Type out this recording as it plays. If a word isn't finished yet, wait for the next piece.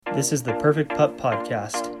This is the Perfect Pup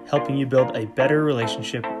Podcast, helping you build a better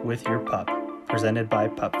relationship with your pup, presented by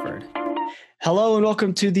Pupford. Hello and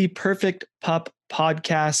welcome to the Perfect Pup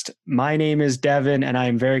Podcast. My name is Devin and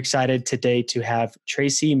I'm very excited today to have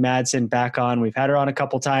Traci Madson back on. We've had her on a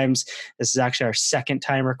couple times. This is actually our second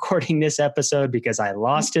time recording this episode because I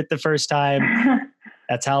lost it the first time.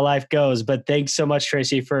 That's how life goes. But thanks so much,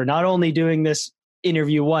 Traci, for not only doing this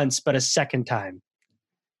interview once, but a second time.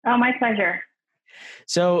 Oh, my pleasure.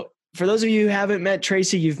 So for those of you who haven't met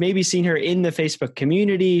Traci, you've maybe seen her in the Facebook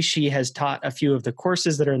community. She has taught a few of the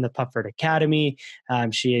courses that are in the Pupford Academy.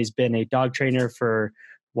 She has been a dog trainer for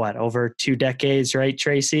over 2 decades, right,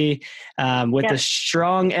 Traci? With Yep. a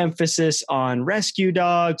strong emphasis on rescue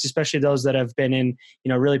dogs, especially those that have been in,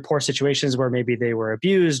 really poor situations where maybe they were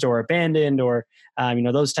abused or abandoned or,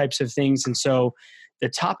 those types of things. And so the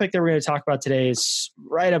topic that we're going to talk about today is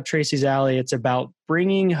right up Traci's alley. It's about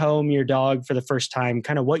bringing home your dog for the first time,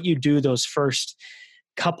 kind of what you do those first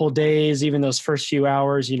couple days, even those first few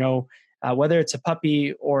hours, whether it's a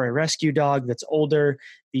puppy or a rescue dog that's older,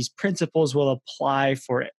 these principles will apply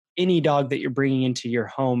for any dog that you're bringing into your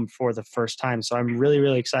home for the first time. So I'm really,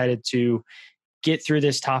 really excited to get through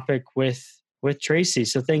this topic with Traci.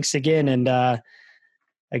 So thanks again. And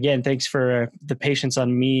again, thanks for the patience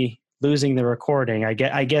on me losing the recording.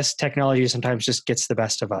 I guess technology sometimes just gets the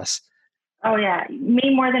best of us. Oh yeah, me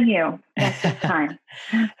more than you. That's just time.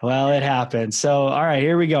 Well, it happens. So, all right,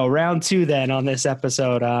 here we go. Round 2 then on this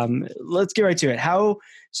episode. Let's get right to it.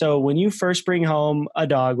 So when you first bring home a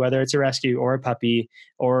dog, whether it's a rescue or a puppy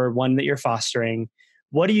or one that you're fostering,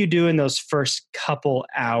 what do you do in those first couple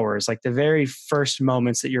hours, like the very first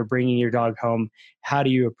moments that you're bringing your dog home? How do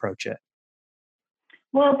you approach it?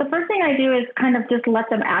 Well, the first thing I do is kind of just let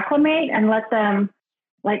them acclimate and let them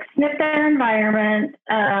sniff their environment.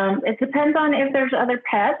 It depends on if there's other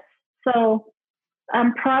pets. So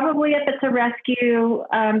probably if it's a rescue,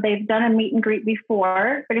 they've done a meet and greet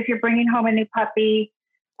before. But if you're bringing home a new puppy,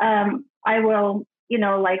 I will,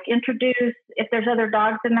 introduce, if there's other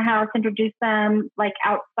dogs in the house, introduce them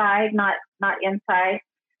outside, not inside.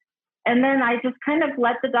 And then I just kind of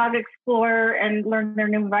let the dog explore and learn their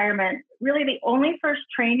new environment. Really, the only first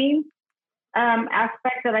training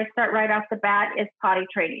aspect that I start right off the bat is potty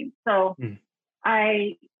training. So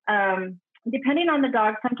I, depending on the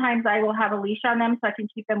dog, sometimes I will have a leash on them so I can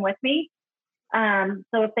keep them with me.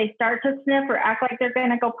 So if they start to sniff or act like they're going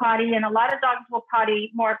to go potty, and a lot of dogs will potty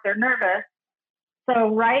more if they're nervous.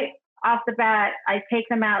 So right off the bat, I take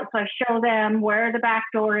them out. So I show them where the back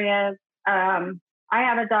door is. I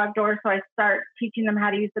have a dog door, so I start teaching them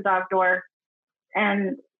how to use the dog door.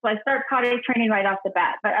 And so I start potty training right off the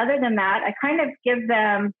bat. But other than that, I kind of give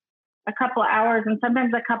them a couple of hours and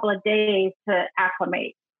sometimes a couple of days to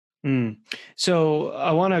acclimate. So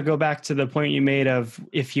I want to go back to the point you made of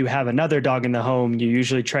if you have another dog in the home, you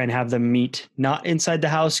usually try and have them meet not inside the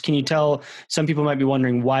house. Can you tell, some people might be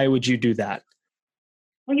wondering, why would you do that?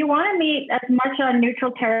 Well, you want to meet as much on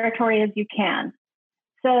neutral territory as you can.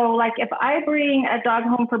 So if I bring a dog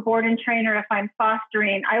home for board and train, or if I'm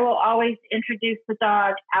fostering, I will always introduce the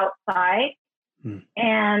dog outside.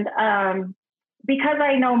 And because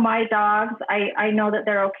I know my dogs, I know that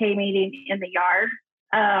they're okay meeting in the yard.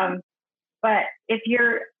 But if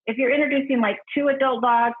you're introducing 2 adult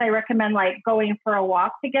dogs, I recommend going for a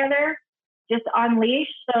walk together, just on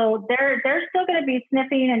leash. So they're still going to be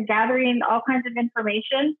sniffing and gathering all kinds of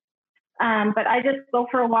information. But I just go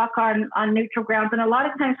for a walk on neutral grounds. And a lot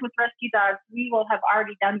of times with rescue dogs, we will have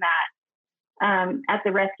already done that at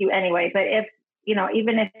the rescue anyway. But if,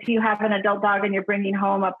 even if you have an adult dog and you're bringing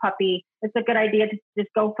home a puppy, it's a good idea to just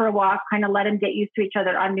go for a walk, kind of let them get used to each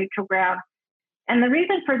other on neutral ground. And the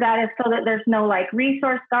reason for that is so that there's no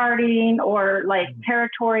resource guarding or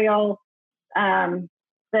territorial.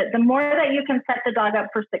 The more that you can set the dog up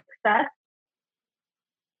for success.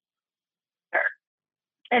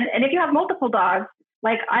 And if you have multiple dogs,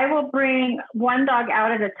 I will bring one dog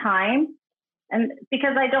out at a time. And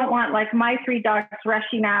because I don't want my 3 dogs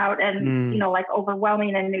rushing out and,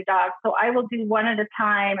 overwhelming a new dog. So I will do one at a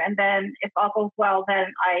time. And then if all goes well, then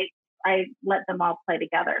I let them all play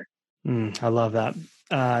together. I love that.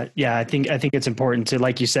 Yeah, I think it's important to,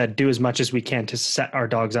 like you said, do as much as we can to set our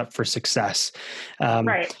dogs up for success.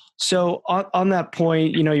 Right. So on that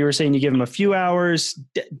point, you were saying you give them a few hours,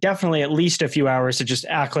 definitely at least a few hours to just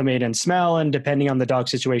acclimate and smell. And depending on the dog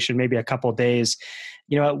situation, maybe a couple of days.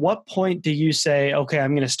 At what point do you say, okay,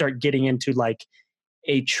 I'm going to start getting into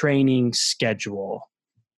a training schedule?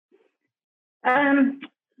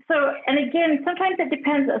 So, and again, sometimes it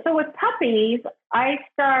depends. So with puppies, I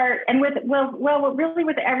start, and really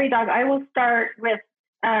with every dog, I will start with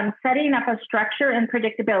setting up a structure and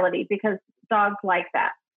predictability, because dogs like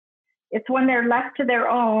that. It's when they're left to their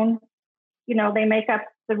own, they make up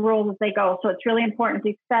the rules as they go. So it's really important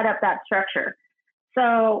to set up that structure.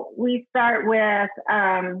 So we start with,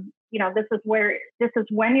 this is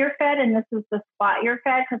when you're fed, and this is the spot you're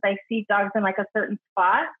fed, because I see dogs in like a certain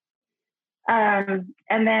spot. And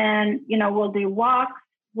then, we'll do walks,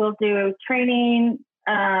 we'll do training.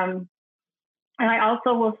 And I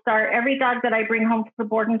also will start, every dog that I bring home for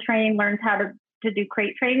board and train learns how to do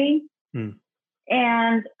crate training.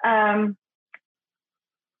 And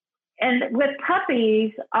with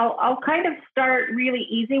puppies, I'll kind of start really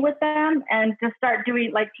easy with them and just start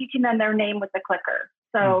doing, like, teaching them their name with the clicker.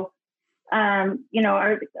 So, are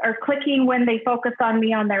clicking when they focus on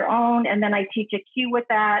me on their own, and then I teach a cue with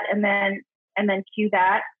that, and then cue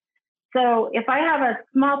that. So if I have a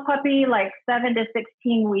small puppy, like 7 to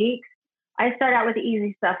 16 weeks, I start out with the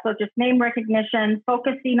easy stuff. So just name recognition,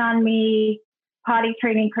 focusing on me, potty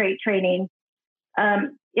training, crate training.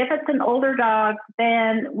 If it's an older dog,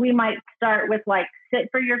 then we might start with like sit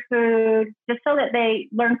for your food, just so that they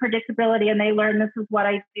learn predictability and they learn this is what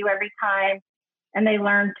I do every time. And they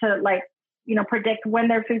learn to predict when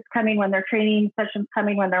their food's coming, when their training session's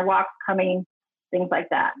coming, when their walk's coming, things like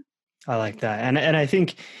that. I like that. And I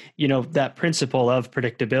think, that principle of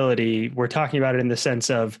predictability, we're talking about it in the sense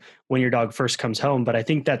of when your dog first comes home, but I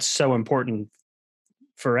think that's so important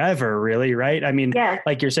forever, really, right? I mean, yes,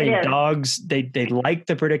 like you're saying, dogs, they like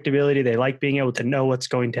the predictability. They like being able to know what's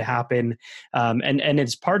going to happen. And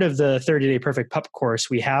it's part of the 30-day perfect pup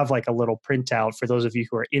course. We have like a little printout for those of you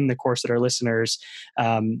who are in the course that are listeners,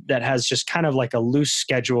 that has just kind of like a loose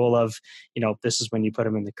schedule of, this is when you put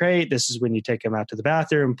them in the crate. This is when you take them out to the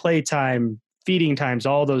bathroom, playtime, feeding times,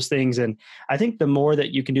 all those things. And I think the more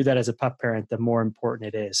that you can do that as a pup parent, the more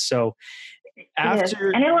important it is. So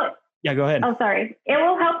after... Yeah, go ahead. Oh, sorry. It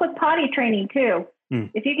will help with potty training too.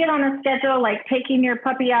 If you get on a schedule, like taking your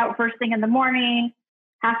puppy out first thing in the morning,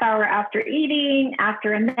 half hour after eating,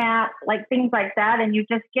 after a nap, like things like that, and you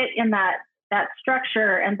just get in that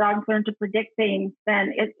structure and dogs learn to predict things,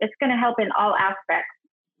 then it's going to help in all aspects.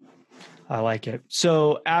 I like it.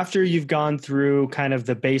 So after you've gone through kind of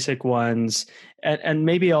the basic ones, and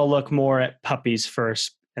maybe I'll look more at puppies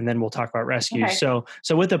first, and then we'll talk about rescues. Okay.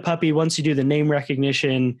 So with a puppy, once you do the name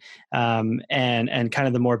recognition, and kind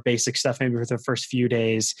of the more basic stuff, maybe for the first few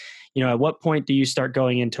days, at what point do you start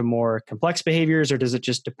going into more complex behaviors, or does it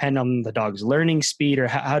just depend on the dog's learning speed, or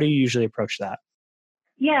how do you usually approach that?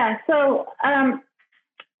 Yeah. So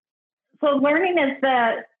learning is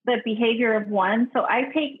the behavior of one. So I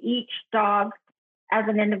take each dog as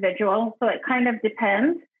an individual. So it kind of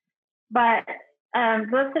depends, but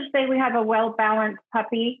let's just say we have a well-balanced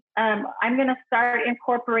puppy. I'm going to start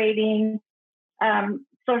incorporating,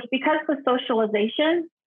 so because the socialization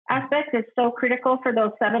aspect is so critical for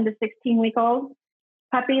those 7 to 16-week-old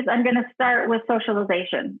puppies, I'm going to start with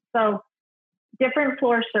socialization. So different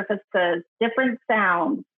floor surfaces, different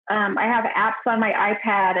sounds. I have apps on my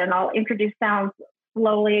iPad, and I'll introduce sounds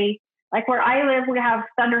slowly. Like where I live, we have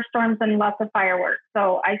thunderstorms and lots of fireworks.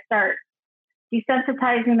 So I start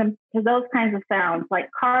desensitizing them to those kinds of sounds, like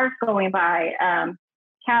cars going by,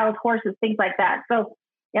 cows, horses, things like that. So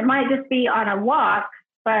it might just be on a walk,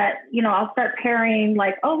 but I'll start pairing,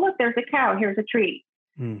 like, oh, look, there's a cow, here's a treat.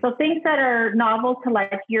 So things that are novel to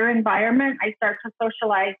like your environment, I start to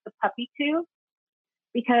socialize the puppy to,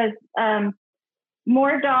 because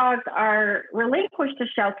more dogs are relinquished to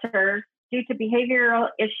shelters due to behavioral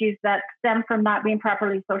issues that stem from not being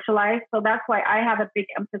properly socialized. So that's why I have a big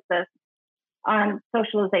emphasis on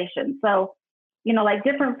socialization. So, like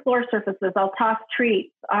different floor surfaces, I'll toss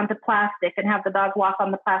treats onto plastic and have the dog walk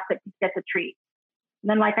on the plastic to get the treat.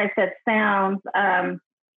 And then, like I said, sounds. I'm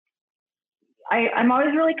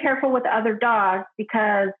always really careful with other dogs,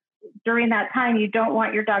 because during that time, you don't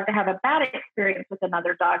want your dog to have a bad experience with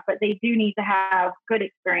another dog, but they do need to have good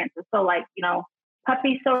experiences. So like,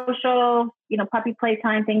 puppy social, puppy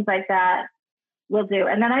playtime, things like that. Will do.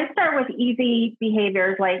 And then I start with easy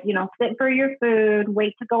behaviors like, sit for your food,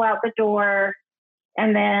 wait to go out the door.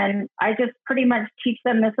 And then I just pretty much teach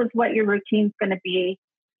them, this is what your routine's going to be.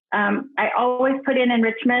 I always put in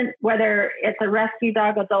enrichment, whether it's a rescue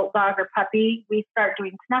dog, adult dog, or puppy. We start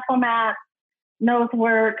doing snuffle mats, nose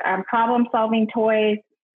work, problem-solving toys,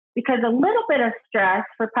 because a little bit of stress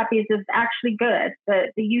for puppies is actually good.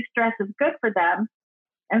 The use stress is good for them.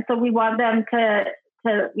 And so we want them to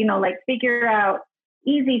figure out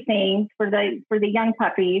easy things for the young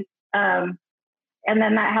puppies, and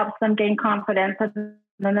then that helps them gain confidence, and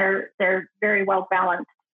then they're very well balanced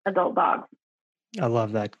adult dogs. I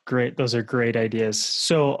love that. Great. Those are great ideas.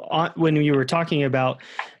 So when you were talking about,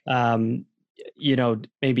 um,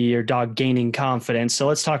 maybe your dog gaining confidence. So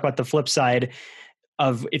let's talk about the flip side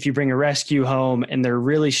of if you bring a rescue home and they're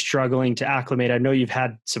really struggling to acclimate. I know you've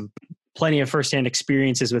had plenty of firsthand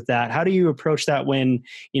experiences with that. How do you approach that when,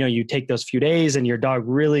 you take those few days and your dog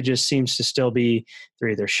really just seems to still be, they're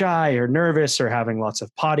either shy or nervous or having lots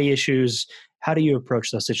of potty issues? How do you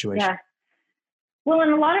approach those situations? Yeah. Well,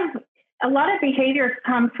 and a lot of behaviors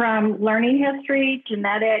come from learning history,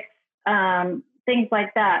 genetics, things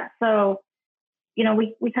like that. So,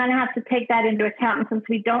 we kind of have to take that into account. And since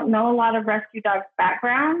we don't know a lot of rescue dogs'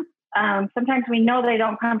 backgrounds, sometimes we know they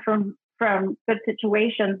don't come from good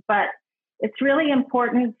situations, but it's really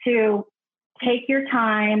important to take your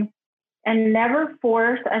time and never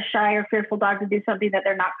force a shy or fearful dog to do something that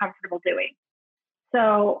they're not comfortable doing.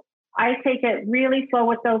 So I take it really slow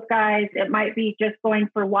with those guys. It might be just going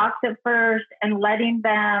for walks at first and letting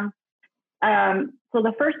them. So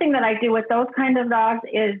the first thing that I do with those kind of dogs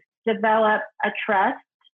is develop a trust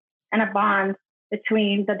and a bond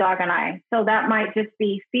between the dog and I. So that might just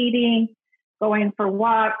be feeding, going for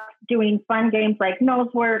walks, doing fun games like nose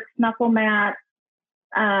work, snuffle mats,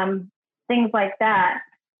 things like that.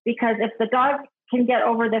 Because if the dog can get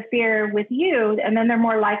over the fear with you, and then they're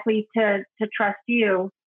more likely to trust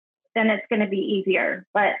you, then it's going to be easier.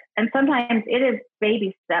 And sometimes it is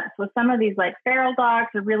baby steps with some of these like feral dogs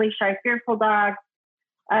or really shy, fearful dogs.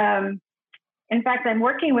 In fact, I'm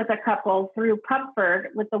working with a couple through Pupford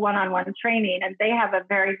with the one-on-one training, and they have a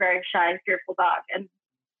very, very shy, fearful dog. And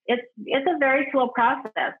it's a very slow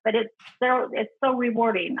process, but it's so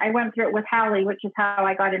rewarding. I went through it with Hallie, which is how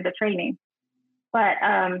I got into training. But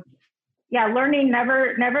learning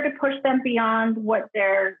never to push them beyond what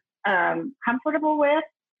they're comfortable with,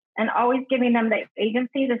 and always giving them the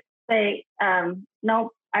agency to say,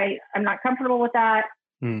 no, I'm not comfortable with that.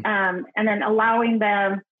 And then allowing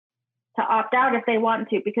them to opt out if they want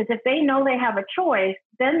to, because if they know they have a choice,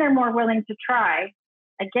 then they're more willing to try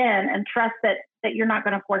again and trust that you're not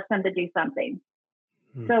going to force them to do something.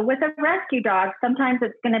 So with a rescue dog, sometimes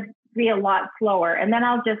it's going to be a lot slower. And then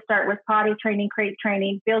I'll just start with potty training, crate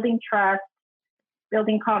training, building trust,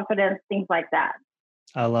 building confidence, things like that.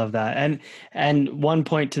 I love that. And one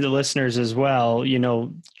point to the listeners as well,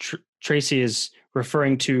 Traci is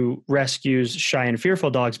referring to rescues, shy and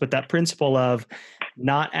fearful dogs, but that principle of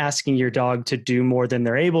not asking your dog to do more than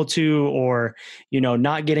they're able to, or,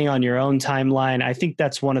 not getting on your own timeline. I think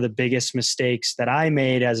that's one of the biggest mistakes that I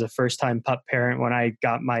made as a first-time pup parent when I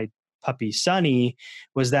got my puppy Sunny,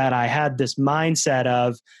 was that I had this mindset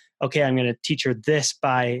of, okay, I'm going to teach her this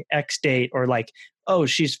by X date, or like, oh,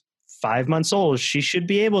 she's 5 months old, she should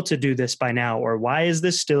be able to do this by now, or why is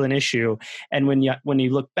this still an issue? And when you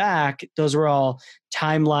look back, those were all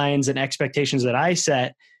timelines and expectations that I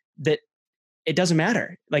set that it doesn't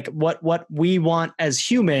matter. Like what we want as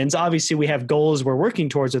humans, obviously we have goals we're working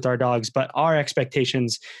towards with our dogs, but our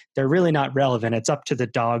expectations, they're really not relevant. It's up to the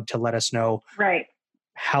dog to let us know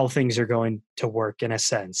how things are going to work in a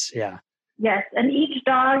sense. Yeah. Yes. And each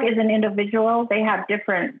dog is an individual. They have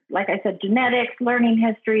different, like I said, genetics, learning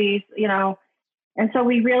histories, and so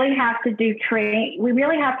we really have to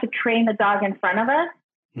train the dog in front of us.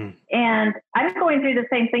 And I'm going through the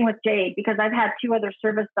same thing with Jade, because I've had 2 other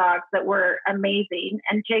service dogs that were amazing,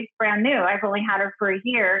 and Jade's brand new. I've only had her for a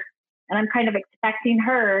year, and I'm kind of expecting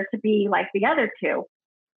her to be like the other 2.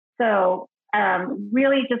 So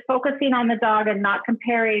really just focusing on the dog and not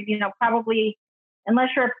comparing, probably, unless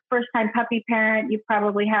you're a first-time puppy parent, you've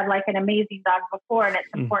probably had like an amazing dog before, and it's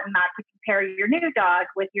important not to compare your new dog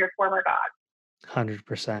with your former dog.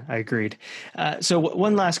 100%. I agreed. So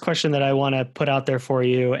one last question that I want to put out there for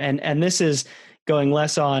you, and this is going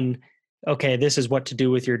less on, okay, this is what to do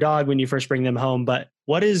with your dog when you first bring them home, but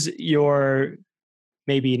what is your,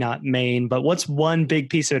 maybe not main, but what's one big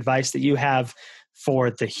piece of advice that you have for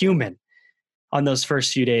the human on those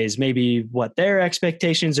first few days? Maybe what their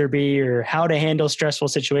expectations are or how to handle stressful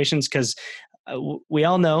situations, because we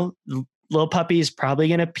all know little puppy is probably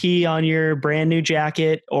going to pee on your brand new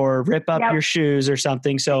jacket or rip up your shoes or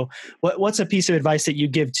something. So what's a piece of advice that you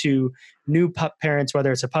give to new pup parents,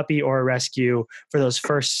 whether it's a puppy or a rescue, for those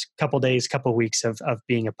first couple days, couple weeks of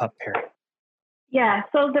being a pup parent? Yeah.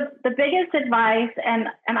 So the biggest advice, and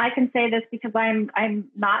I can say this because I'm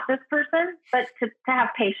not this person, but to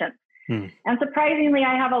have patience. And surprisingly,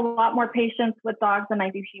 I have a lot more patience with dogs than I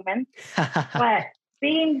do humans, but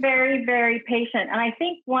being very, very patient. And I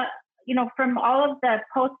think from all of the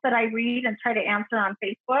posts that I read and try to answer on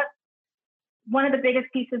Facebook, one of the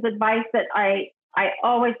biggest pieces of advice that I I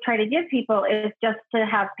always try to give people is just to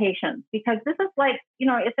have patience, because this is like,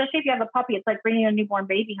 especially if you have a puppy, it's like bringing a newborn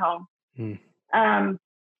baby home. Mm.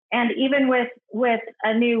 And even with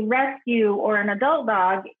a new rescue or an adult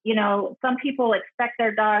dog, some people expect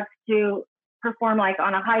their dogs to perform like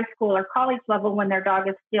on a high school or college level when their dog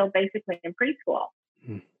is still basically in preschool.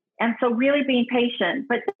 Mm. And so really being patient.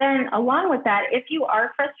 But then along with that, if you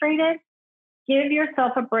are frustrated, give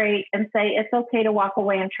yourself a break and say, it's okay to walk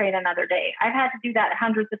away and train another day. I've had to do that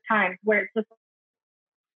hundreds of times where it's just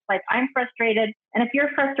like, I'm frustrated. And if you're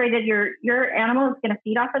frustrated, your animal is going to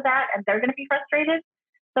feed off of that and they're going to be frustrated.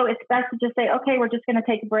 So it's best to just say, okay, we're just going to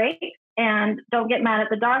take a break, and don't get mad at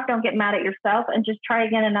the dog. Don't get mad at yourself, and just try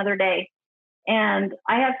again another day. And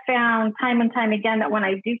I have found time and time again that when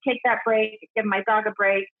I do take that break, give my dog a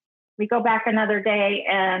break, we go back another day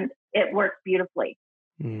and it works beautifully.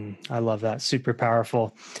 I love that. Super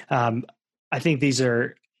powerful. I think these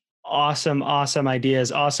are awesome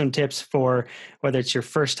ideas, awesome tips for whether it's your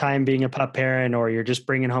first time being a pup parent or you're just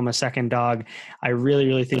bringing home a second dog. I really,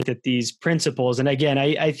 really think that these principles, and again,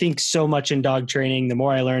 I think so much in dog training, the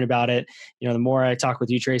more I learn about it, the more I talk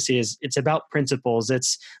with you, Traci, is it's about principles.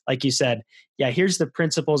 It's like you said, yeah, here's the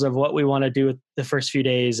principles of what we want to do with the first few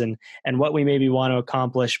days and what we maybe want to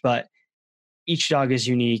accomplish, but each dog is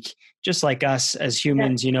unique, just like us as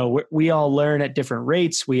humans. We all learn at different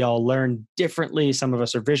rates. We all learn differently. Some of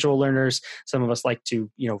us are visual learners. Some of us like to,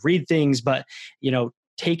 read things, but,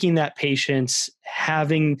 taking that patience,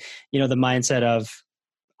 having, the mindset of,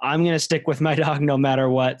 I'm going to stick with my dog no matter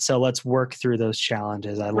what. So let's work through those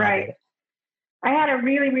challenges. I love it. I had a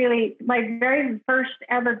really, really, my very first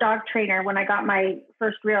ever dog trainer when I got my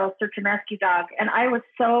first real search and rescue dog. And I was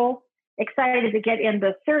so excited to get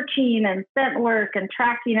into searching and scent work and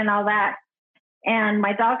tracking and all that. And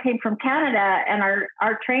my dog came from Canada, and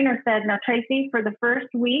our trainer said, now, Traci, for the first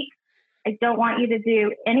week, I don't want you to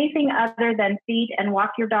do anything other than feed and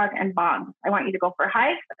walk your dog and bond. I want you to go for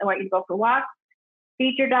hikes. I want you to go for walks,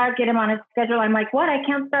 feed your dog, get him on his schedule. I'm like, what? I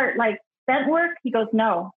can't start like scent work? He goes,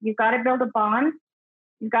 no, you've got to build a bond.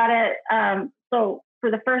 You've got to, so for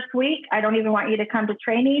the first week, I don't even want you to come to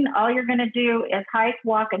training. All you're going to do is hike,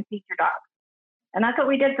 walk, and feed your dog. And that's what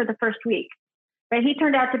we did for the first week. But he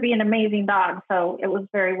turned out to be an amazing dog, so it was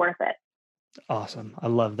very worth it. Awesome. I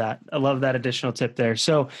love that. I love that additional tip there.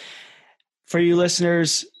 So for you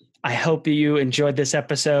listeners, I hope you enjoyed this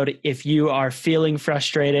episode. If you are feeling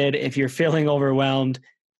frustrated, if you're feeling overwhelmed,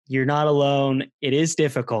 you're not alone. It is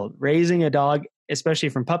difficult. Raising a dog, especially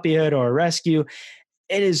from puppyhood or a rescue,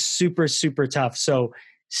 it is super, super tough. So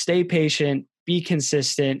stay patient, be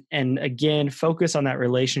consistent, and again, focus on that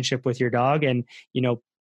relationship with your dog and,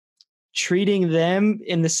 treating them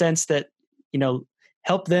in the sense that,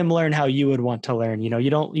 help them learn how you would want to learn. You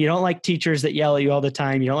don't like teachers that yell at you all the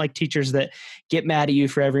time. You don't like teachers that get mad at you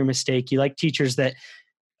for every mistake. You like teachers that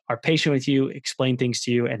are patient with you, explain things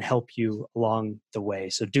to you, and help you along the way.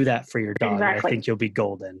 So do that for your dog. Exactly. I think you'll be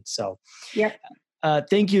golden. So, yep.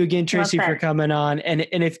 Thank you again, Traci, for coming on. And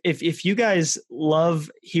if you guys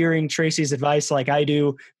love hearing Traci's advice like I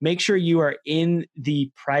do, make sure you are in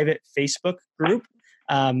the private Facebook group.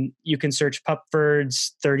 You can search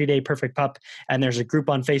Pupford's 30-Day Perfect Pup, and there's a group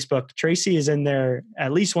on Facebook. Traci is in there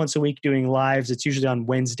at least once a week doing lives. It's usually on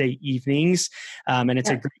Wednesday evenings, and it's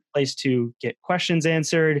a great place to get questions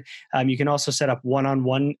answered. You can also set up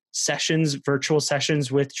one-on-one sessions, virtual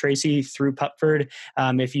sessions with Traci through Pupford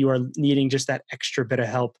if you are needing just that extra bit of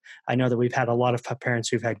help. I know that we've had a lot of pup parents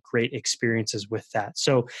who've had great experiences with that.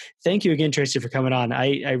 So thank you again, Traci, for coming on.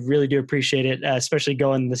 I really do appreciate it, especially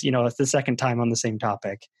going this, it's the second time on the same topic.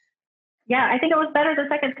 Yeah, I think it was better the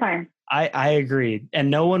second time. I agree.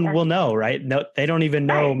 And no one will know, right? No, they don't even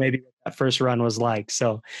know maybe what that first run was like.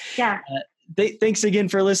 So yeah. Thanks again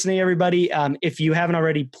for listening, everybody. If you haven't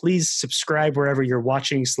already, please subscribe wherever you're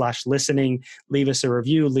watching/listening. Leave us a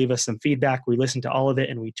review, leave us some feedback. We listen to all of it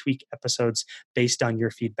and we tweak episodes based on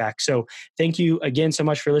your feedback. So thank you again so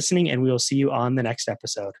much for listening, and we will see you on the next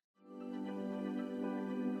episode.